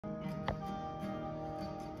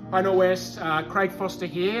Hi Norwest, Craig Foster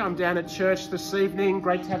here. I'm down at church this evening.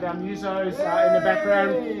 Great to have our musos in the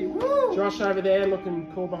background. Woo! Josh over there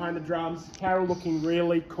looking cool behind the drums. Carol looking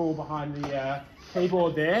really cool behind the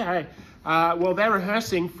keyboard there. Hey, well, they're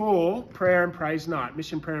rehearsing for Prayer and Praise Night,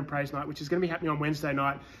 Mission Prayer and Praise Night, which is going to be happening on Wednesday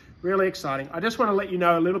night. Really exciting. I just want to let you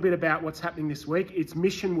know a little bit about what's happening this week. It's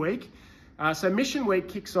Mission Week. So Mission Week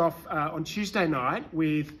kicks off on Tuesday night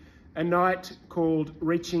with a night called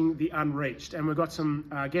Reaching the Unreached. And we've got some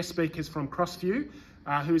guest speakers from Crossview,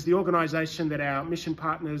 who is the organisation that our mission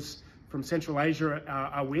partners from Central Asia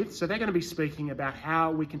are with. So they're going to be speaking about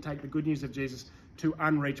how we can take the good news of Jesus to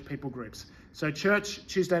unreached people groups. So church,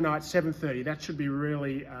 Tuesday night, 7:30. That should be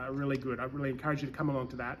really, really good. I really encourage you to come along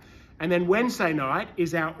to that. And then Wednesday night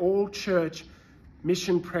is our all-church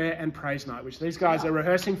Mission Prayer and Praise Night, which these guys are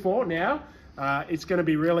rehearsing for now. It's going to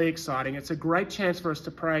be really exciting. It's a great chance for us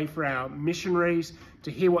to pray for our missionaries,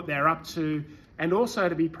 to hear what they're up to, and also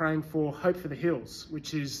to be praying for Hope for the Hills,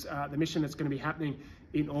 which is the mission that's going to be happening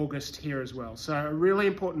in August here as well. So a really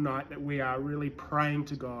important night that we are really praying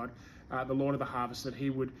to God, the Lord of the harvest, that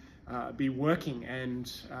he would be working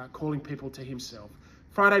and calling people to himself.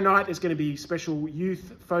 Friday night is going to be special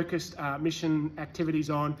youth-focused mission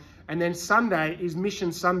activities on, and then Sunday is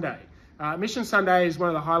Mission Sunday. Mission Sunday is one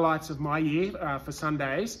of the highlights of my year for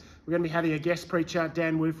Sundays. We're going to be having a guest preacher,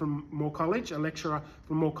 Dan Wu from Moore College, a lecturer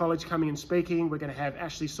from Moore College coming and speaking. We're going to have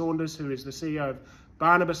Ashley Saunders, who is the CEO of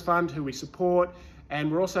Barnabas Fund, who we support.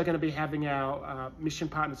 And we're also going to be having our mission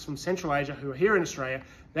partners from Central Asia who are here in Australia.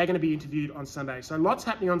 They're going to be interviewed on Sunday. So lots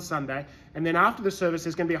happening on Sunday. And then after the service,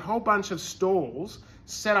 there's going to be a whole bunch of stalls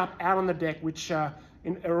set up out on the deck, which are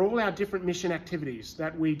all our different mission activities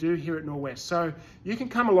that we do here at Norwest. So you can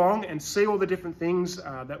come along and see all the different things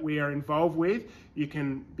that we are involved with. You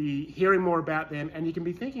can be hearing more about them, and you can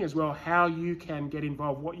be thinking as well how you can get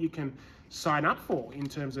involved, what you can sign up for in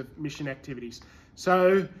terms of mission activities.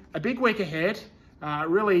 So a big week ahead.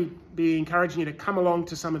 Really be encouraging you to come along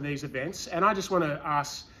to some of these events. And I just want to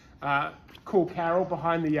ask cool Carol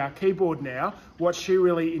behind the keyboard now what she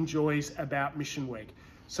really enjoys about Mission Week.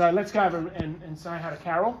 So let's go over and say hi to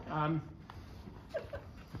Carol.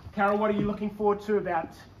 Carol, what are you looking forward to about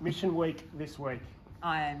Mission Week this week?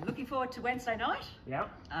 I'm looking forward to Wednesday night. Yeah.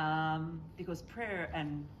 Because prayer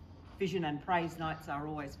and vision and praise nights are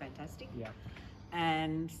always fantastic. Yeah.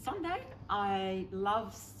 And Sunday, I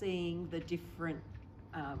love seeing the different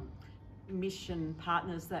mission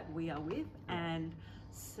partners that we are with and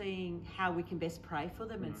seeing how we can best pray for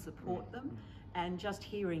them and support them, and just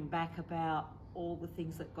hearing back about all the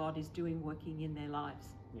things that God is doing working in their lives.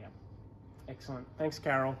 Yeah. Excellent. Thanks,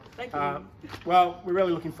 Carol. Thank you. Well, we're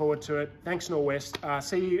really looking forward to it. Thanks, Norwest.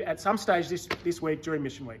 See you at some stage this week during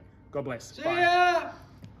Mission Week. God bless. See Bye. ya!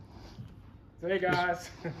 See you guys.